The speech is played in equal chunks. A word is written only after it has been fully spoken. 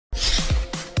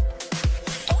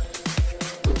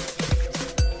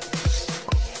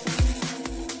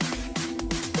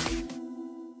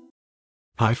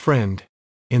Hi friend.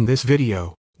 In this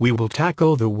video, we will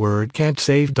tackle the Word can't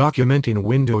save document in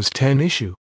Windows 10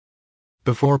 issue.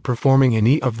 Before performing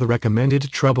any of the recommended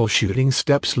troubleshooting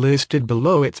steps listed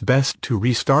below, it's best to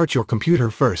restart your computer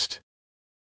first.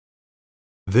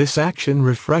 This action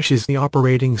refreshes the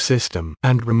operating system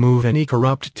and remove any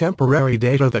corrupt temporary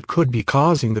data that could be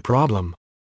causing the problem.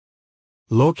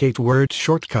 Locate Word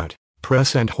shortcut,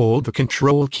 press and hold the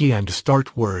Control key and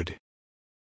start Word.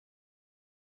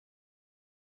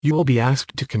 You will be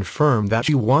asked to confirm that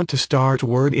you want to start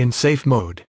Word in safe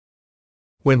mode.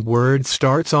 When Word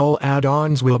starts, all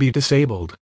add-ons will be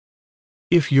disabled.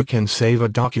 If you can save a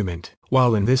document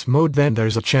while in this mode, then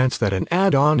there's a chance that an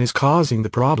add-on is causing the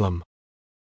problem.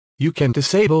 You can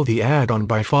disable the add-on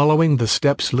by following the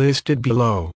steps listed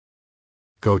below.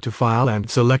 Go to File and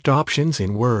select Options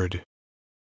in Word.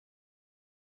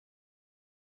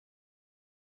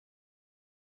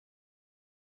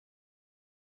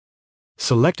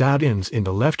 Select Add-ins in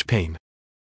the left pane.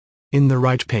 In the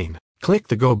right pane, click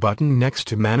the Go button next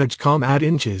to Manage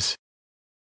add-ins.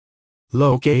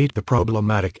 Locate the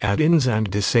problematic add-ins and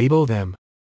disable them.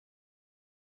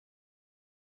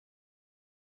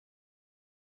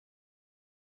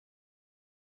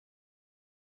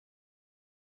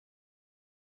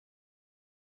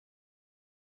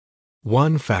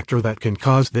 One factor that can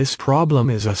cause this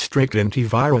problem is a strict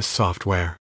antivirus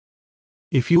software.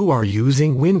 If you are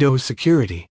using Windows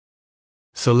Security,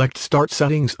 select Start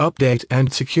Settings, Update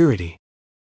and Security.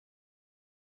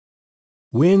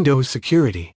 Windows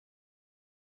Security.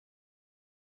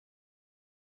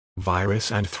 Virus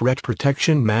and Threat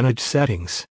Protection, Manage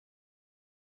Settings.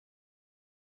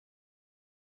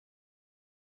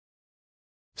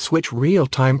 Switch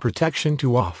Real-Time Protection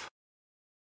to Off.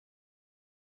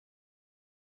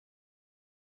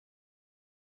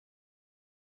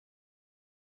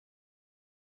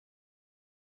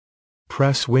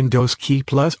 Press Windows key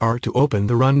plus R to open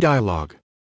the Run dialog.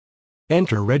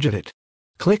 Enter Regedit.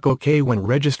 Click OK when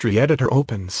Registry Editor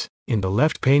opens. In the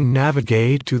left pane,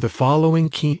 navigate to the following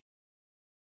key.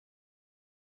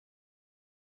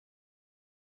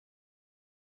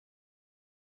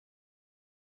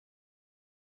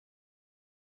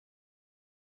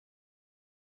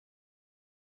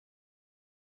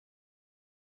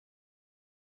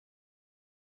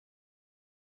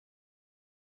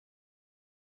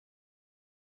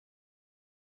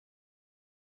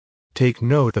 Take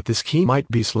note that this key might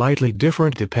be slightly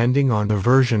different depending on the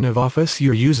version of Office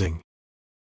you're using.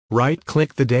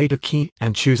 Right-click the data key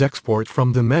and choose Export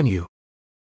from the menu.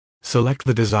 Select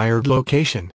the desired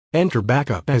location, enter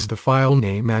Backup as the file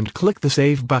name and click the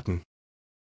Save button.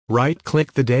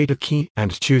 Right-click the data key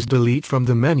and choose Delete from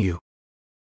the menu.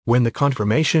 When the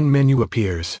confirmation menu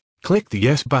appears, click the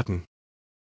Yes button.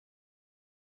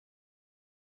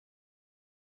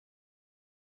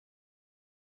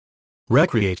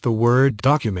 Recreate the Word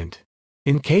document.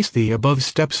 In case the above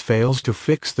steps fails to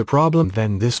fix the problem,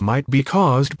 then this might be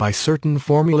caused by certain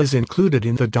formulas included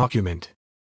in the document.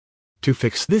 To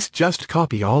fix this, just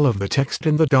copy all of the text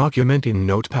in the document in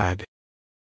Notepad.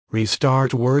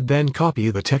 Restart Word, then copy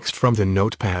the text from the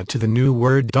Notepad to the new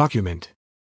Word document.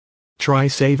 Try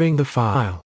saving the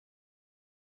file.